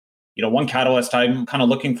One catalyst I'm kind of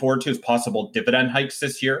looking forward to is possible dividend hikes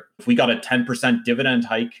this year. If we got a 10% dividend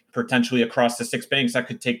hike potentially across the 6 banks, that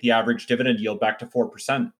could take the average dividend yield back to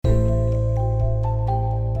 4%.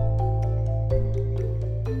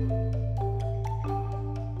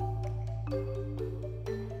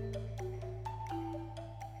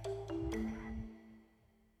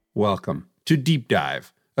 Welcome to Deep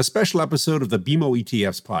Dive, a special episode of the BMO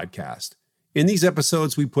ETFs podcast. In these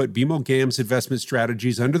episodes, we put BMO GAM's investment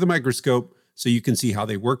strategies under the microscope so you can see how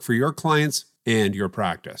they work for your clients and your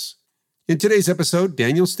practice. In today's episode,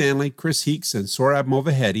 Daniel Stanley, Chris Heeks, and Sohrab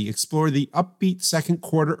Movahedi explore the upbeat second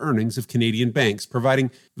quarter earnings of Canadian banks,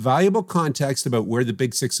 providing valuable context about where the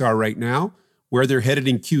Big Six are right now, where they're headed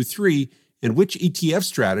in Q3, and which ETF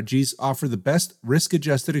strategies offer the best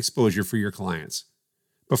risk-adjusted exposure for your clients.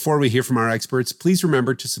 Before we hear from our experts, please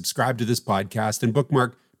remember to subscribe to this podcast and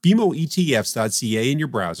bookmark bmoetfs.ca in your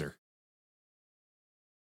browser.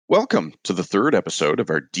 Welcome to the third episode of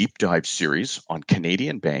our Deep Dive series on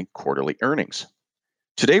Canadian bank quarterly earnings.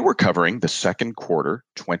 Today we're covering the second quarter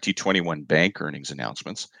 2021 bank earnings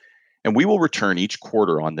announcements, and we will return each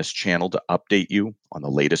quarter on this channel to update you on the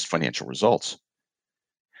latest financial results.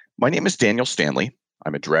 My name is Daniel Stanley.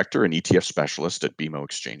 I'm a director and ETF specialist at BMO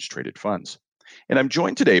Exchange Traded Funds. And I'm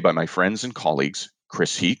joined today by my friends and colleagues,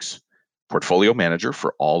 Chris Heeks, portfolio manager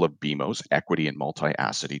for all of BMO's equity and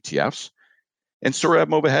multi-asset ETFs, and Sohrab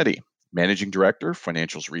Movahedi, managing director,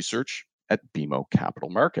 financials research at BMO Capital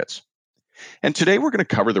Markets. And today we're going to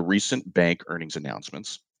cover the recent bank earnings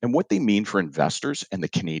announcements and what they mean for investors and the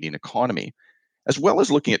Canadian economy, as well as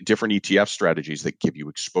looking at different ETF strategies that give you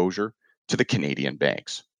exposure to the Canadian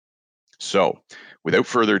banks. So, without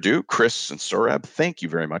further ado, Chris and Sohrab, thank you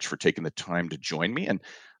very much for taking the time to join me, and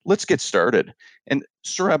let's get started. And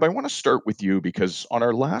Sohrab, I want to start with you because on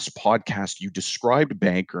our last podcast, you described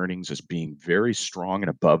bank earnings as being very strong and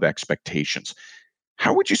above expectations.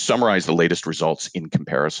 How would you summarize the latest results in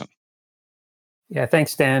comparison? Yeah,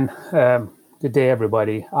 thanks, Dan. Good day,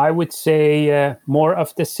 everybody. I would say more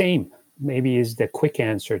of the same, maybe is the quick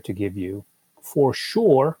answer to give you. For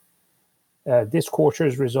sure, this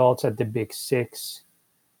quarter's results at the Big Six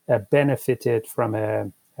benefited from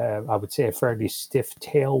I would say, a fairly stiff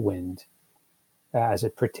tailwind as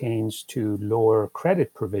it pertains to lower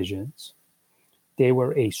credit provisions. They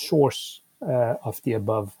were a source of the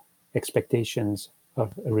above expectations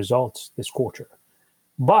of results this quarter.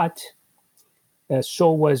 But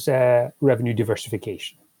so was revenue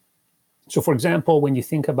diversification. So, for example, when you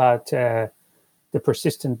think about the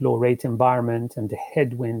persistent low rate environment and the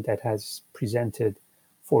headwind that has presented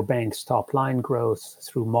for banks' top line growth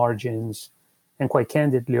through margins, and quite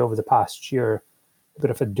candidly over the past year, a bit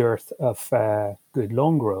of a dearth of good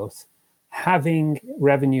loan growth, having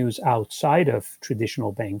revenues outside of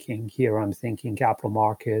traditional banking, here I'm thinking capital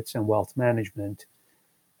markets and wealth management,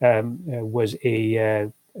 was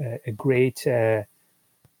a great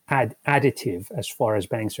additive as far as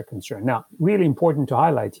banks are concerned. Now, really important to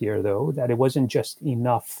highlight here, though, that it wasn't just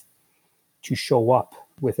enough to show up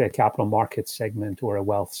with a capital markets segment or a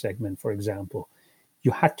wealth segment, for example. You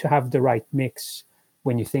had to have the right mix.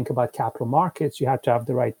 When you think about capital markets, you had to have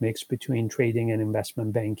the right mix between trading and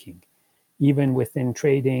investment banking. Even within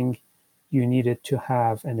trading, you needed to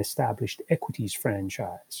have an established equities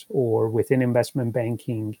franchise, or within investment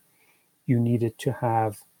banking, you needed to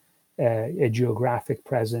have a geographic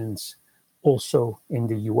presence also in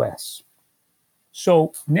the US.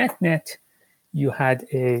 So net, you had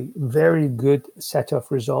a very good set of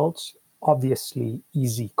results. Obviously,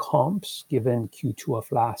 easy comps, given Q2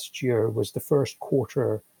 of last year was the first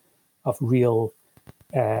quarter of real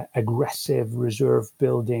aggressive reserve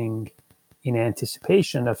building in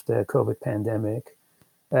anticipation of the COVID pandemic.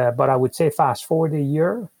 But I would say fast forward a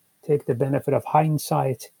year, take the benefit of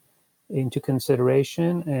hindsight into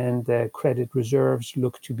consideration, and credit reserves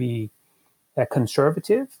look to be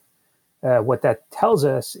conservative. What that tells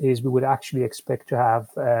us is we would actually expect to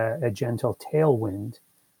have a gentle tailwind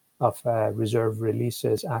of reserve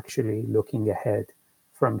releases actually looking ahead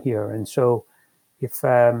from here. And so if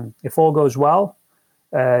all goes well,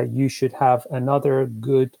 you should have another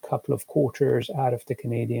good couple of quarters out of the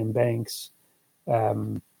Canadian banks,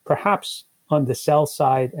 perhaps on the sell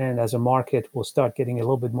side, and as a market, we'll start getting a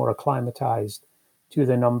little bit more acclimatized to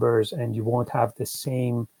the numbers, and you won't have the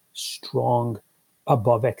same strong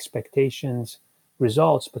above expectations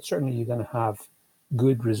results, but certainly you're going to have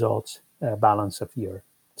good results balance of year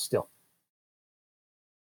still.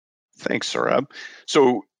 Thanks, Sohrab.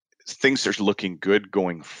 So things are looking good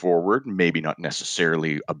going forward, maybe not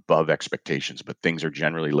necessarily above expectations, but things are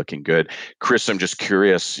generally looking good. Chris, I'm just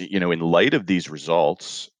curious, in light of these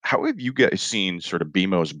results, how have you guys seen sort of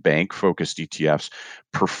BMO's bank-focused ETFs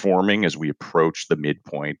performing as we approach the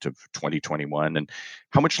midpoint of 2021? And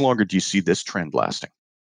how much longer do you see this trend lasting?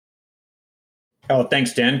 Oh,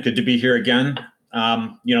 thanks, Dan. Good to be here again.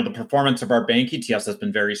 The performance of our bank ETFs has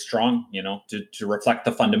been very strong, to reflect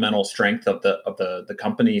the fundamental strength of the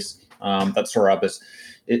companies that Saurabh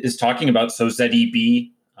is talking about. So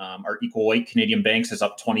ZEB, our equal weight Canadian banks, is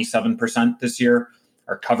up 27% this year.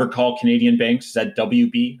 Our covered call Canadian banks,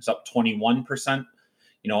 ZWB, is up 21%.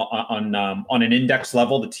 On an index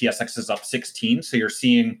level, the TSX is up 16. So you're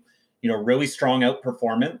seeing, really strong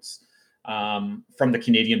outperformance from the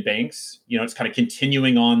Canadian banks. It's kind of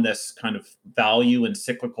continuing on this kind of value and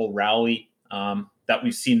cyclical rally that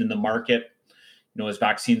we've seen in the market. As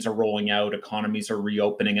vaccines are rolling out, economies are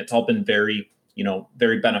reopening. It's all been very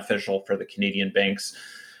beneficial for the Canadian banks.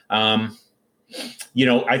 I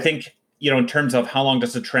think, in terms of how long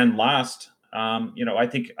does the trend last, I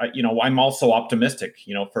think, I'm also optimistic,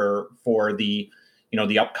 for the,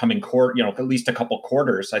 the upcoming quarter, at least a couple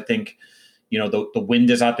quarters. I think, the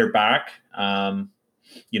wind is at their back.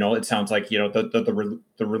 It sounds like, the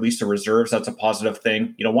release of reserves, that's a positive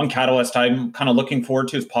thing. One catalyst I'm kind of looking forward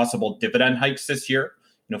to is possible dividend hikes this year.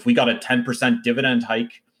 If we got a 10% dividend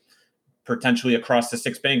hike, potentially across the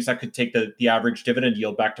six banks, that could take the average dividend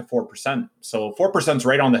yield back to 4%. So 4% is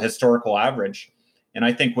right on the historical average. And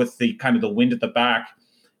I think with the kind of the wind at the back,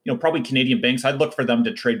 probably Canadian banks, I'd look for them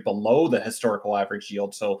to trade below the historical average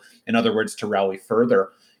yield. So in other words, to rally further.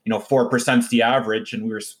 4% is the average, and we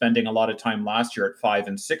were spending a lot of time last year at 5%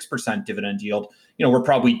 and 6% dividend yield. We're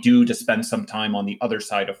probably due to spend some time on the other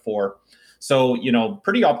side of 4%. So,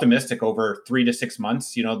 pretty optimistic over 3 to 6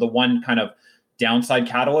 months. The one kind of downside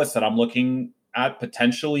catalyst that I'm looking at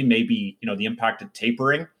potentially maybe, the impact of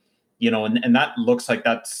tapering, and that looks like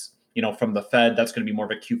that's, from the Fed, that's going to be more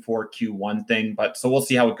of a Q4, Q1 thing. But so we'll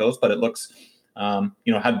see how it goes. But it looks,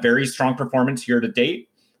 had very strong performance year to date.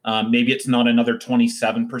 Maybe it's not another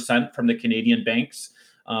 27% from the Canadian banks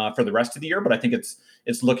for the rest of the year, but I think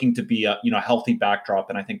it's looking to be a healthy backdrop,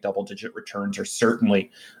 and I think double-digit returns are certainly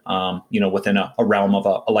within a realm of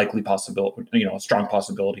a likely possibility, a strong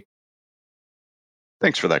possibility.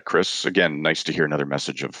 Thanks for that, Chris. Again, nice to hear another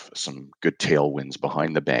message of some good tailwinds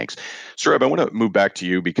behind the banks. Saurabh, I want to move back to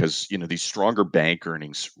you because these stronger bank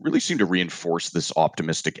earnings really seem to reinforce this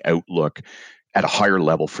optimistic outlook at a higher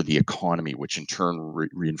level for the economy, which in turn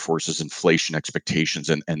reinforces inflation expectations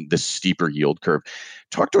and this steeper yield curve.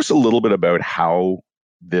 Talk to us a little bit about how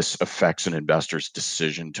this affects an investor's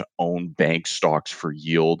decision to own bank stocks for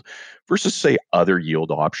yield versus, say, other yield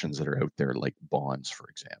options that are out there, like bonds, for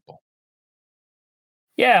example.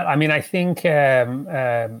 Yeah, I mean, I think,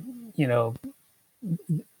 the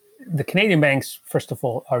Canadian banks, first of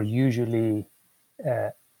all, are usually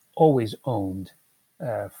always owned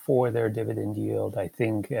for their dividend yield. I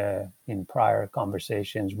think in prior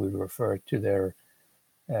conversations, we referred to their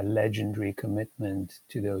legendary commitment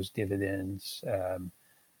to those dividends,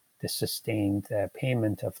 the sustained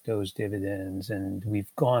payment of those dividends. And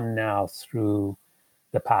we've gone now through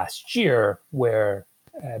the past year where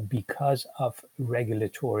because of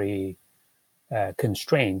regulatory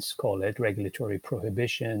constraints, call it regulatory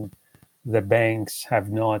prohibition, the banks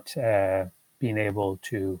have not been able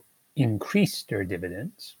to increase their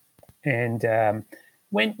dividends. And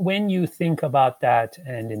when you think about that,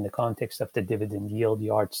 and in the context of the dividend yield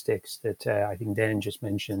yardsticks that I think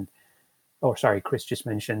Chris just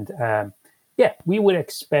mentioned, we would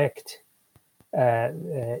expect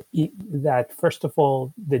that, first of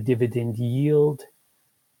all, the dividend yield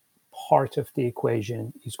part of the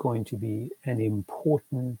equation is going to be an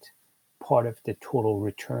important part of the total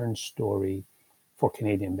return story for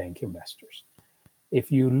Canadian bank investors. If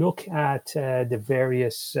you look at the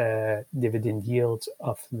various dividend yields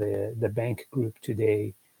of the bank group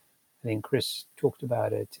today, I think Chris talked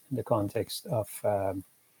about it in the context of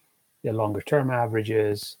the longer term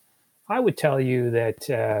averages. I would tell you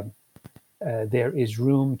that there is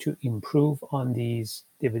room to improve on these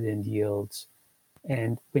dividend yields.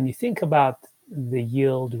 And when you think about the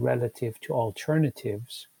yield relative to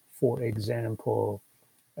alternatives, for example,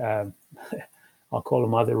 I'll call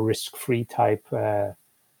them other risk-free type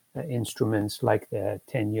instruments like the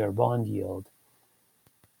 10-year bond yield,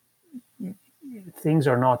 things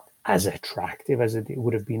are not as attractive as it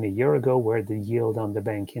would have been a year ago, where the yield on the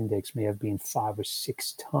bank index may have been 5 or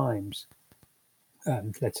 6 times,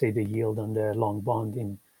 let's say, the yield on the long bond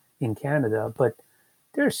in Canada. But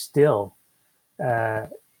they're still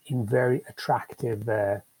in very attractive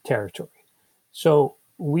territory. So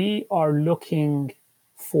we are looking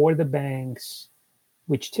for the banks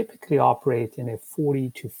which typically operate in a 40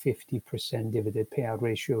 to 50% dividend payout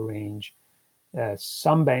ratio range.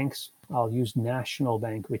 Some banks, I'll use National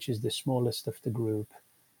Bank, which is the smallest of the group,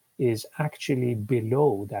 is actually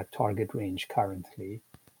below that target range currently,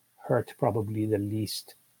 hurt probably the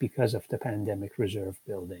least because of the pandemic reserve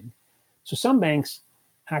building. So some banks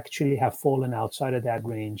actually have fallen outside of that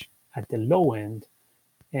range at the low end,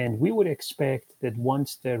 and we would expect that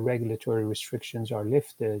once the regulatory restrictions are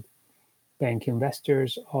lifted, bank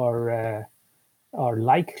investors are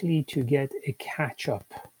likely to get a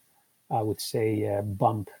catch-up, I would say,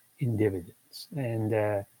 bump in dividends. And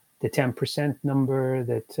the 10% number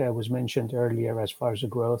that was mentioned earlier as far as the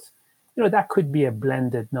growth, that could be a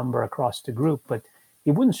blended number across the group, but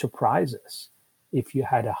it wouldn't surprise us if you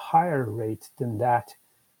had a higher rate than that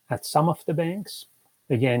at some of the banks.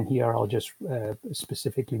 Again, here I'll just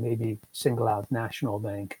specifically maybe single out National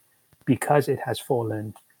Bank because it has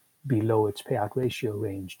fallen below its payout ratio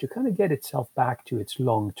range to kind of get itself back to its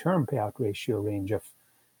long-term payout ratio range of,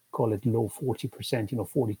 call it low 40%,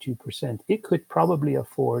 42%. It could probably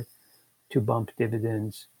afford to bump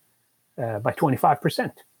dividends by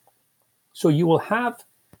 25%. So you will have,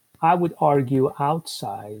 I would argue,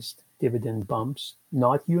 outsized dividend bumps,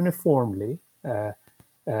 not uniformly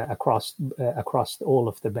across all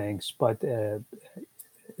of the banks, but at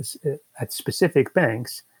specific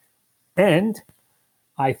banks. And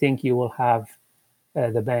I think you will have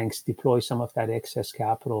the banks deploy some of that excess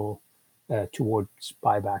capital towards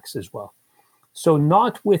buybacks as well. So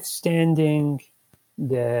notwithstanding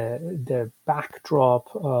the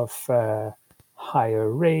backdrop of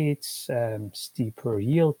higher rates, steeper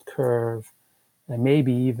yield curve, and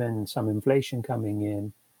maybe even some inflation coming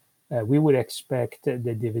in, we would expect the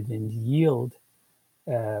dividend yield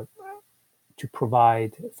to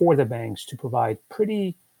provide, for the banks, to provide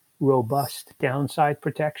pretty robust downside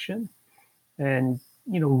protection. And,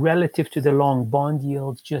 relative to the long bond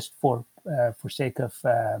yields, just for sake of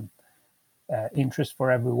interest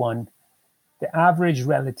for everyone, the average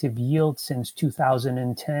relative yield since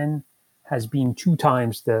 2010 has been 2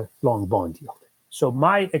 times the long bond yield. So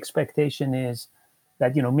my expectation is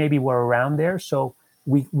that, maybe we're around there. So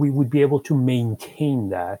we would be able to maintain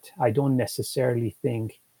that. I don't necessarily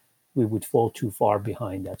think we would fall too far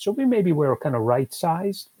behind that. So we're kind of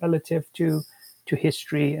right-sized relative to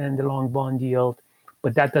history and the long bond yield,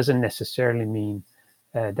 but that doesn't necessarily mean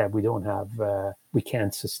that we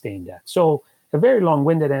can't sustain that. So a very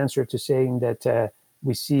long-winded answer to saying that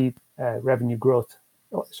we see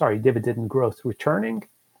dividend growth returning.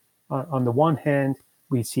 On the one hand,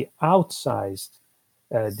 we see outsized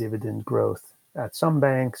dividend growth at some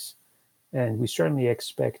banks, and we certainly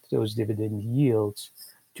expect those dividend yields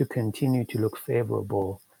to continue to look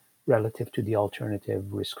favorable relative to the alternative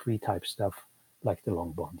risk-free type stuff like the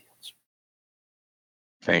long bond yields.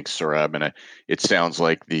 Thanks, Sohrab. And it sounds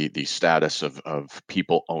like the status of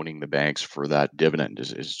people owning the banks for that dividend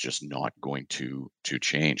is just not going to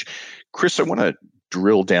change. Chris, I want to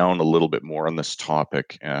drill down a little bit more on this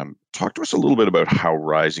topic. Talk to us a little bit about how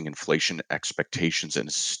rising inflation expectations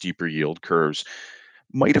and steeper yield curves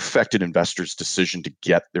might affect an investor's decision to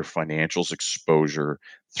get their financials exposure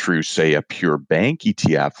through, say, a pure bank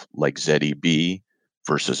ETF like ZEB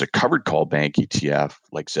versus a covered call bank ETF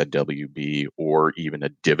like ZWB, or even a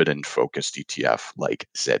dividend-focused ETF like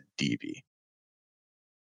ZDV.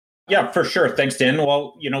 Yeah, for sure. Thanks, Dan.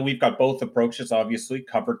 Well, we've got both approaches, obviously,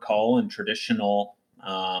 covered call and traditional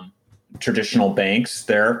banks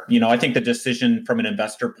there. I think the decision from an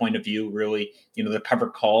investor point of view, really, the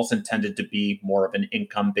covered calls intended to be more of an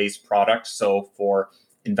income-based product. So for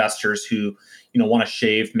investors who, want to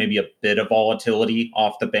shave maybe a bit of volatility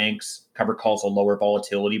off the banks, covered calls will lower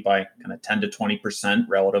volatility by kind of 10 to 20%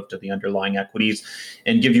 relative to the underlying equities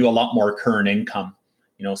and give you a lot more current income.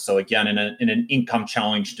 So again, in an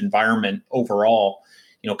income-challenged environment overall,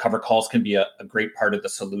 covered calls can be a great part of the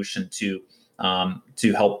solution to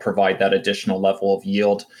help provide that additional level of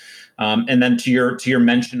yield. And then to your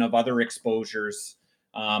mention of other exposures,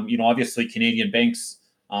 obviously Canadian banks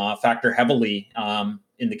factor heavily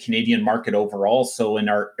in the Canadian market overall. So in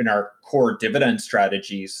our core dividend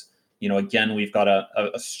strategies, again, we've got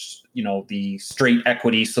the straight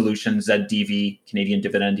equity solution, ZDV, Canadian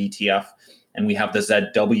Dividend ETF, and we have the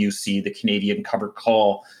ZWC, the Canadian Covered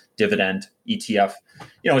Call Dividend ETF.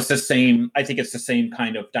 It's the same. I think it's the same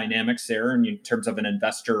kind of dynamics there. And in terms of an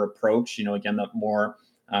investor approach, again, the more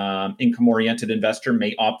income-oriented investor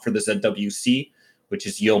may opt for the ZWC, which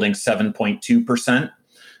is yielding 7.2%.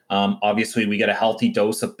 Obviously, we get a healthy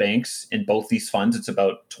dose of banks in both these funds. It's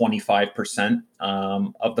about 25%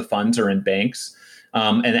 of the funds are in banks.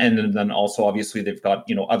 And then also, obviously, they've got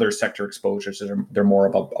other sector exposures. They're more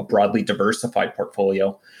of a broadly diversified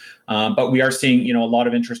portfolio. But we are seeing a lot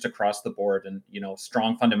of interest across the board, and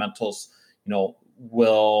strong fundamentals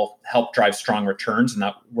will help drive strong returns, and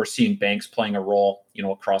that we're seeing banks playing a role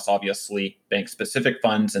across obviously bank specific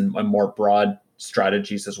funds and more broad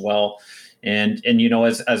strategies as well. And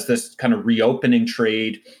as this kind of reopening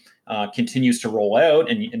trade continues to roll out,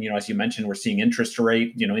 and as you mentioned, we're seeing interest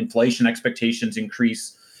rate, inflation expectations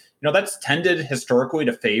increase. That's tended historically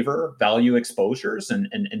to favor value exposures,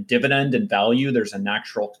 and dividend and value. There's a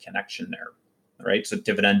natural connection there, right? So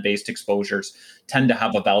dividend-based exposures tend to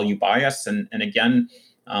have a value bias, and again,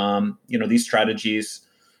 these strategies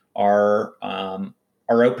are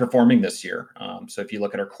outperforming this year. So if you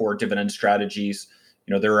look at our core dividend strategies,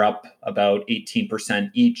 they're up about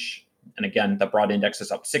 18% each. And again, the broad index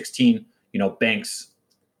is up 16. Banks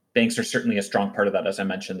are certainly a strong part of that. As I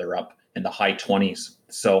mentioned, they're up in the high 20s.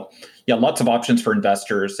 So yeah, lots of options for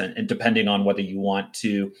investors. And depending on whether you want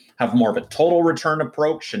to have more of a total return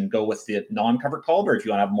approach and go with the non-covered call, or if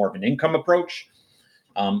you want to have more of an income approach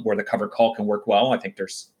where the covered call can work well, I think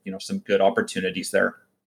there's some good opportunities there.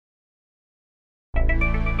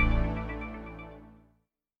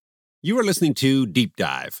 You are listening to Deep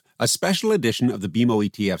Dive, a special edition of the BMO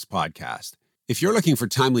ETFs podcast. If you're looking for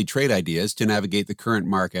timely trade ideas to navigate the current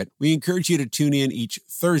market, we encourage you to tune in each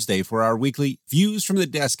Thursday for our weekly Views from the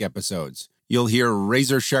Desk episodes. You'll hear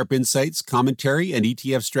razor-sharp insights, commentary, and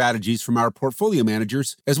ETF strategies from our portfolio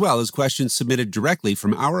managers, as well as questions submitted directly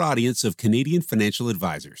from our audience of Canadian financial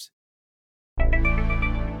advisors.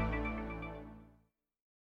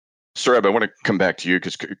 Saurabh, I want to come back to you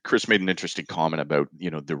because Chris made an interesting comment about,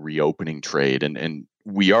 the reopening trade, and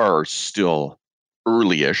we are still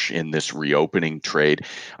early-ish in this reopening trade.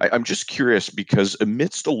 I'm just curious because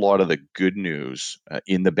amidst a lot of the good news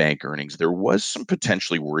in the bank earnings, there was some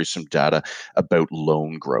potentially worrisome data about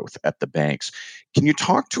loan growth at the banks. Can you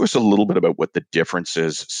talk to us a little bit about what the difference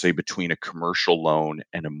is, say, between a commercial loan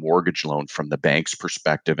and a mortgage loan from the bank's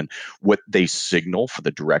perspective, and what they signal for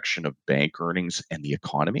the direction of bank earnings and the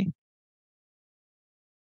economy?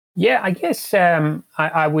 Yeah, I guess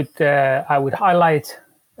I would highlight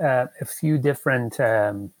a few different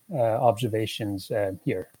observations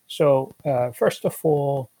here. So first of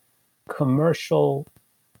all, commercial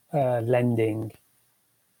lending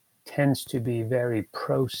tends to be very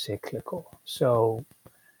pro-cyclical. So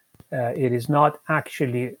it is not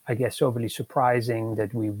actually, I guess, overly surprising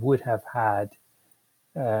that we would have had,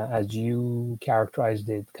 as you characterized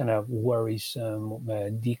it, kind of worrisome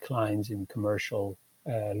declines in commercial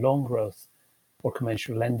loan growth or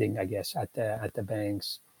commercial lending, I guess, at the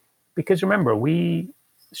banks. Because remember, we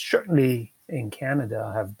certainly in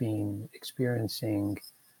Canada have been experiencing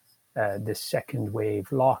the second wave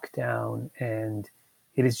lockdown, and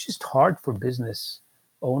it is just hard for business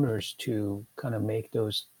owners to kind of make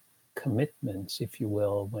those commitments, if you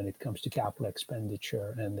will, when it comes to capital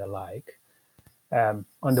expenditure and the like,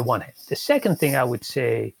 on the one hand. The second thing I would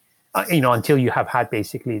say, until you have had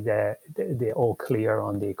basically the all clear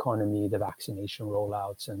on the economy, the vaccination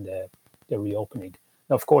rollouts, and the reopening.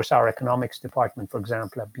 Now, of course, our economics department, for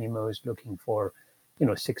example, at BMO is looking for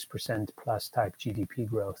 6% plus type GDP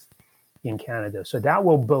growth in Canada. So that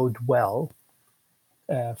will bode well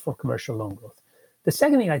for commercial loan growth. The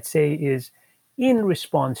second thing I'd say is, in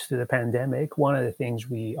response to the pandemic, one of the things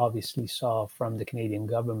we obviously saw from the Canadian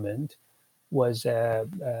government was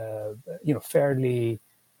fairly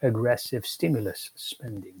aggressive stimulus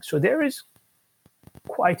spending. So there is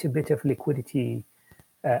quite a bit of liquidity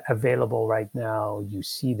available right now. You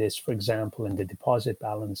see this, for example, in the deposit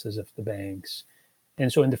balances of the banks.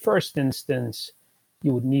 And so in the first instance,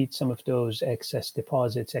 you would need some of those excess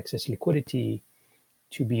deposits, excess liquidity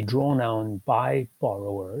to be drawn on by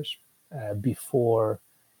borrowers before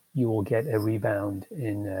you will get a rebound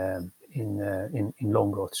in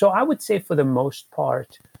loan growth. So I would say for the most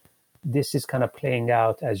part, this is kind of playing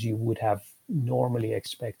out as you would have normally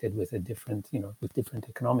expected with different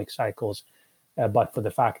economic cycles, but for the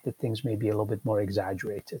fact that things may be a little bit more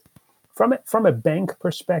exaggerated. From a bank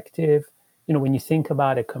perspective, when you think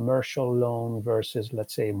about a commercial loan versus,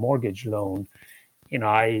 let's say, a mortgage loan,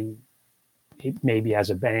 maybe as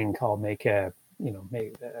a bank, I'll make a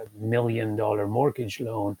 $1 million mortgage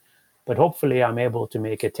loan, but hopefully I'm able to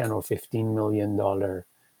make a $10 or $15 million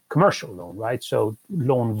commercial loan, right? So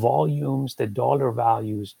loan volumes, the dollar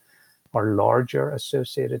values are larger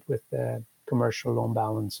associated with the commercial loan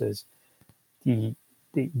balances. The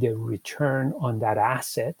return on that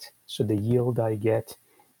asset, so the yield I get,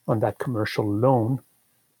 on that commercial loan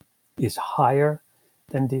is higher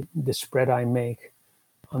than the spread I make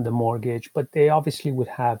on the mortgage, but they obviously would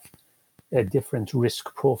have a different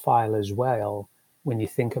risk profile as well. When you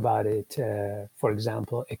think about it, for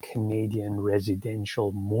example, a Canadian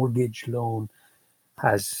residential mortgage loan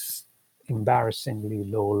has embarrassingly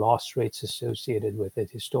low loss rates associated with it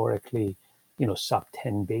historically, sub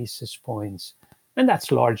 10 basis points. And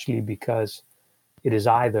that's largely because it is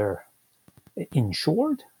either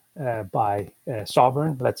insured by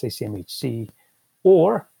sovereign, let's say CMHC,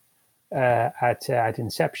 or at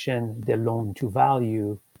inception, the loan to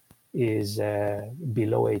value is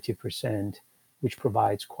below 80%, which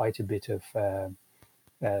provides quite a bit of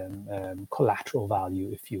collateral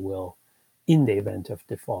value, if you will, in the event of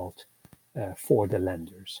default for the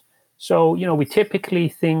lenders. So, we typically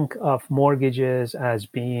think of mortgages as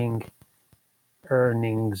being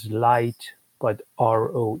earnings light, but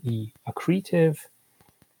ROE accretive.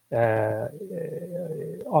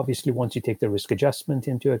 Obviously, once you take the risk adjustment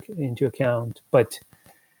into account, but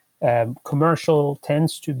commercial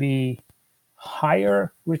tends to be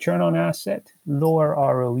higher return on asset, lower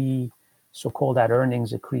ROE, so call that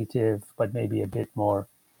earnings accretive, but maybe a bit more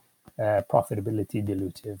profitability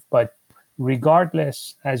dilutive. But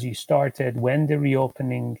regardless, as you started, when the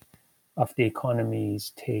reopening of the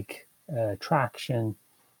economies take traction,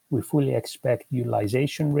 we fully expect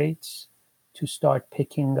utilization rates to start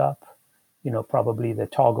picking up. Probably the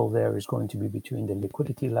toggle there is going to be between the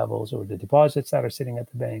liquidity levels or the deposits that are sitting at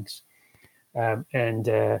the banks. And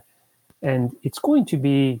it's going to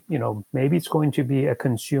be, maybe it's going to be a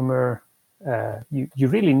consumer, you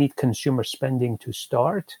really need consumer spending to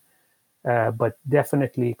start, but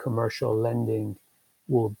definitely commercial lending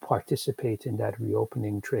will participate in that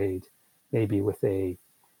reopening trade, maybe with a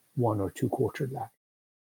 1 or 2 quarter lag.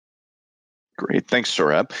 Great. Thanks,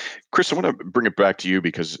 Sohrab. Chris, I want to bring it back to you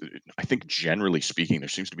because I think generally speaking, there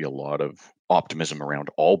seems to be a lot of optimism around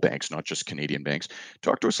all banks, not just Canadian banks.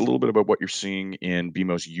 Talk to us a little bit about what you're seeing in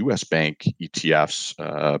BMO's US bank ETFs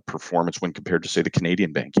performance when compared to, say, the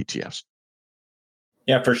Canadian bank ETFs.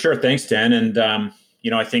 Yeah, for sure. Thanks, Dan. And,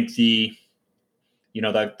 I think the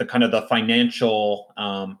kind of the financial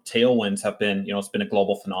tailwinds have been, it's been a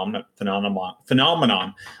global phenomenon.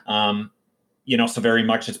 So very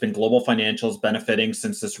much it's been global financials benefiting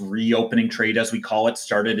since this reopening trade, as we call it,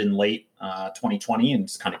 started in late 2020 and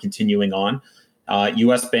it's kind of continuing on.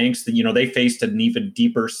 U.S. banks, they faced an even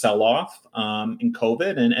deeper sell-off in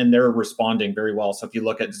COVID and they're responding very well. So if you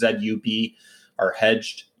look at ZUB, our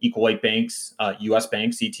hedged equal weight banks, U.S.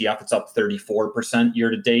 banks ETF, it's up 34% year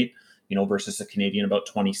to date, versus the Canadian about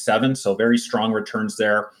 27%. So very strong returns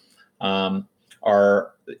there. The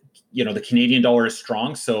Canadian dollar is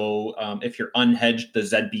strong. So if you're unhedged, the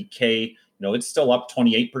ZBK, it's still up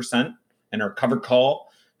 28%. And our covered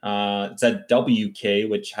call, ZWK,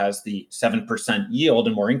 which has the 7% yield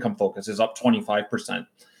and more income focus, is up 25%.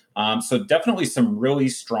 So definitely some really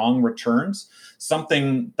strong returns.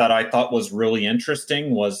 Something that I thought was really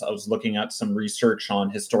interesting was I was looking at some research on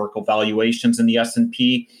historical valuations in the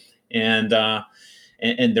S&P, and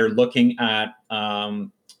they're looking at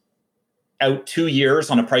out 2 years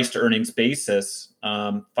on a price to earnings basis,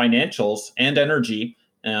 financials and energy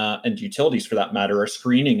and utilities for that matter are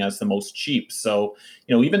screening as the most cheap. So,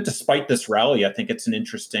 even despite this rally, I think it's an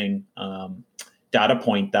interesting data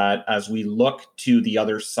point that as we look to the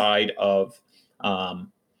other side of,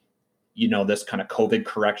 this kind of COVID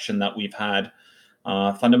correction that we've had,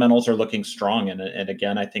 fundamentals are looking strong. And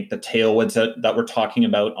again, I think the tailwinds that we're talking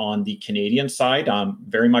about on the Canadian side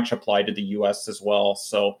very much apply to the US as well.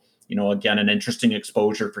 So, again, an interesting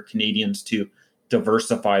exposure for Canadians to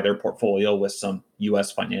diversify their portfolio with some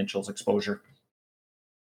U.S. financials exposure.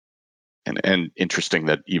 And interesting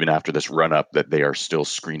that even after this run up that they are still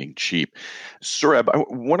screening cheap. Sohrab, I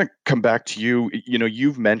want to come back to you.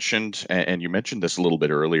 You've mentioned, and you mentioned this a little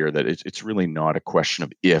bit earlier, that it's really not a question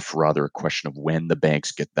of if, rather a question of when the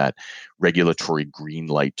banks get that regulatory green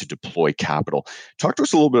light to deploy capital. Talk to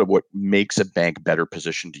us a little bit of what makes a bank better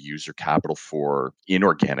positioned to use their capital for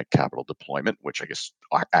inorganic capital deployment, which I guess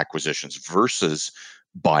are acquisitions versus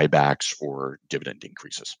buybacks or dividend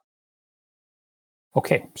increases.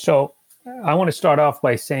 Okay, so I want to start off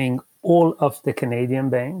by saying all of the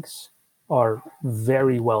Canadian banks are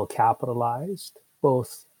very well capitalized,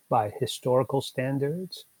 both by historical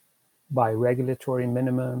standards, by regulatory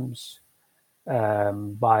minimums,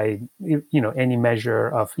 by any measure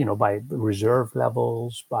of by reserve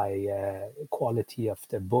levels, by quality of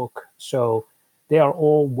the book. So they are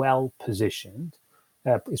all well positioned.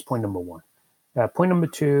 Is point number one. Point number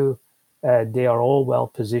two, they are all well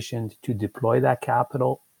positioned to deploy that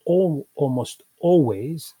capital almost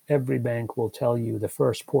always, every bank will tell you the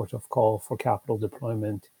first port of call for capital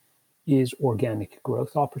deployment is organic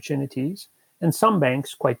growth opportunities. And some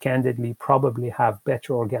banks, quite candidly, probably have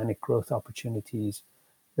better organic growth opportunities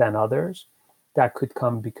than others. That could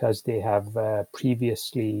come because they have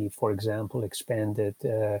previously, for example, expanded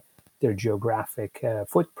their geographic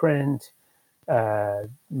footprint.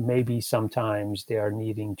 Maybe sometimes they are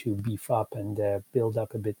needing to beef up and build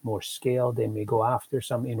up a bit more scale. They may go after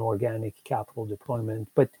some inorganic capital deployment.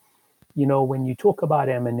 But, when you talk about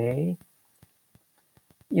M&A,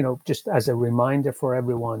 just as a reminder for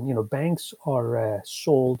everyone, banks are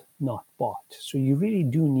sold, not bought. So you really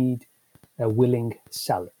do need willing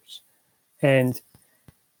sellers. And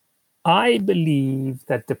I believe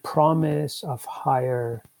that the promise of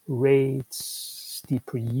higher rates,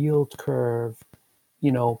 steeper yield curve,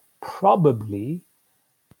 probably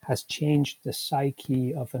has changed the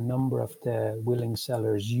psyche of a number of the willing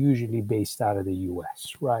sellers, usually based out of the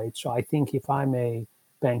US, right? So I think if I'm a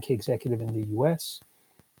bank executive in the US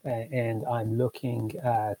and I'm looking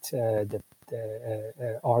at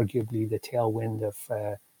arguably the tailwind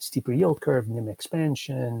of steeper yield curve, NIM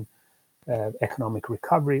expansion, economic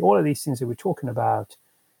recovery, all of these things that we're talking about,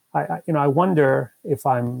 I wonder if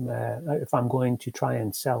I'm going to try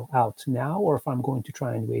and sell out now, or if I'm going to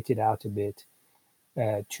try and wait it out a bit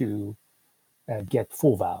to get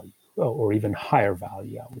full value or even higher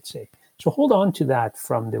value, I would say. So hold on to that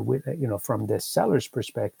from the seller's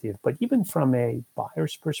perspective, but even from a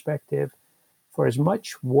buyer's perspective, for as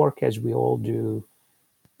much work as we all do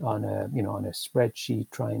on a spreadsheet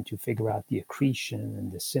trying to figure out the accretion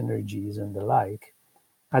and the synergies and the like,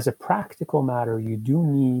 as a practical matter, you do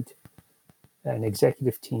need an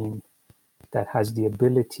executive team that has the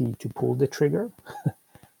ability to pull the trigger.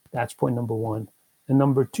 That's point number one. And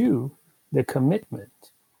number two, the commitment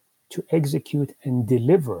to execute and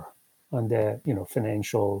deliver on the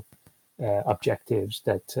financial objectives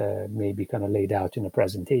that may be kind of laid out in a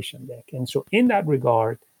presentation deck. And so in that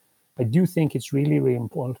regard, I do think it's really, really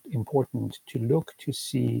important to look to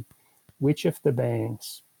see which of the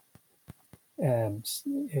banks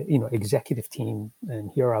executive team,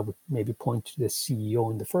 and here I would maybe point to the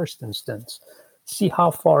CEO in the first instance, see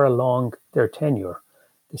how far along their tenure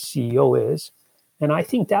the CEO is. And I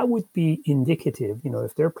think that would be indicative,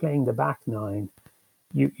 if they're playing the back nine,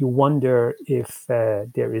 you wonder if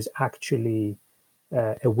there is actually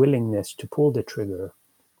a willingness to pull the trigger,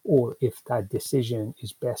 or if that decision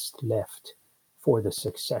is best left for the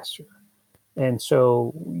successor. And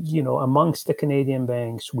so, amongst the Canadian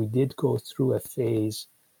banks, we did go through a phase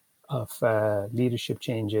of leadership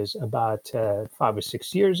changes about 5 or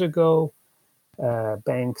 6 years ago.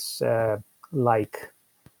 Banks like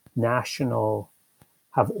National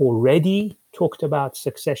have already talked about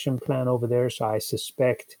succession plan over there. So I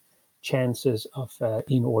suspect chances of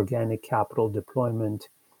inorganic capital deployment,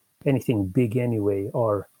 anything big anyway,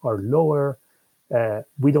 are lower.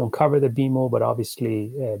 We don't cover the BMO, but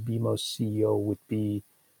obviously BMO's CEO would be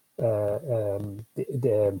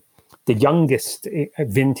the youngest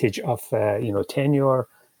vintage of tenure.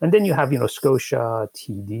 And then you have Scotia,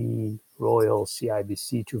 TD, Royal,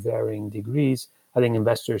 CIBC to varying degrees. I think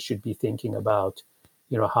investors should be thinking about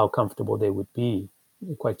how comfortable they would be,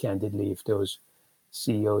 quite candidly, if those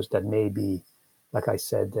CEOs that may be, like I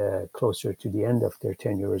said, closer to the end of their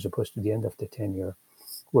tenure as opposed to the end of the tenure,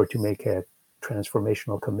 were to make a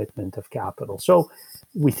transformational commitment of capital. So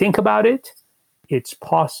we think about it. It's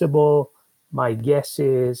possible. My guess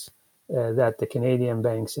is that the Canadian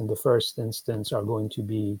banks in the first instance are going to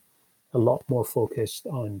be a lot more focused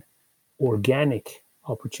on organic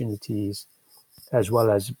opportunities, as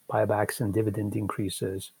well as buybacks and dividend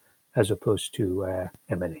increases, as opposed to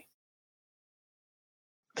M&A.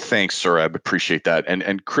 Thanks, Sohrab. Appreciate that.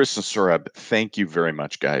 And Chris and Sohrab, thank you very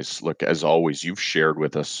much, guys. Look, as always, you've shared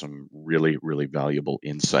with us some really, really valuable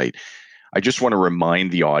insight. I just want to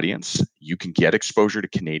remind the audience, you can get exposure to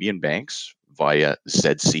Canadian banks via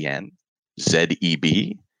ZCN,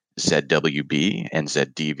 ZEB, ZWB, and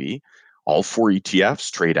ZDV. All 4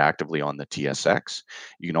 ETFs trade actively on the TSX.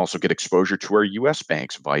 You can also get exposure to our US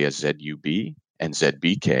banks via ZUB and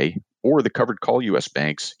ZBK, or the covered call US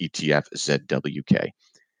banks ETF ZWK.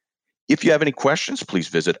 If you have any questions, please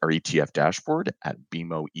visit our ETF dashboard at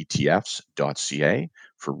bmoetfs.ca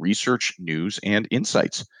for research, news, and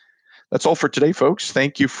insights. That's all for today, folks.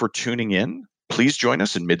 Thank you for tuning in. Please join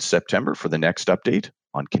us in mid-September for the next update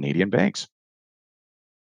on Canadian banks.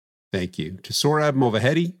 Thank you to Sohrab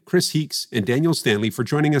Movahedi, Chris Heeks, and Daniel Stanley for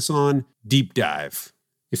joining us on Deep Dive.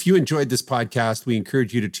 If you enjoyed this podcast, we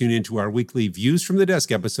encourage you to tune into our weekly Views from the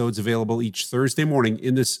Desk episodes available each Thursday morning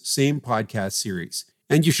in this same podcast series.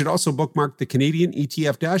 And you should also bookmark the Canadian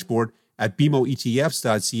ETF dashboard at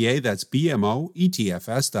BMOETFs.ca. That's BMOETFs.ca.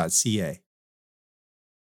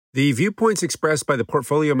 The viewpoints expressed by the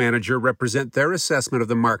portfolio manager represent their assessment of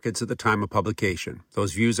the markets at the time of publication.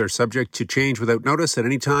 Those views are subject to change without notice at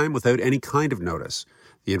any time without any kind of notice.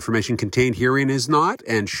 The information contained herein is not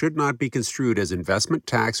and should not be construed as investment,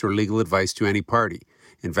 tax, or legal advice to any party.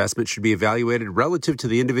 Investment should be evaluated relative to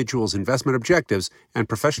the individual's investment objectives, and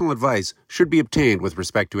professional advice should be obtained with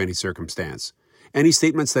respect to any circumstance. Any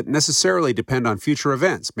statements that necessarily depend on future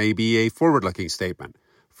events may be a forward-looking statement.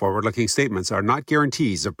 Forward-looking statements are not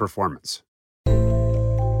guarantees of performance.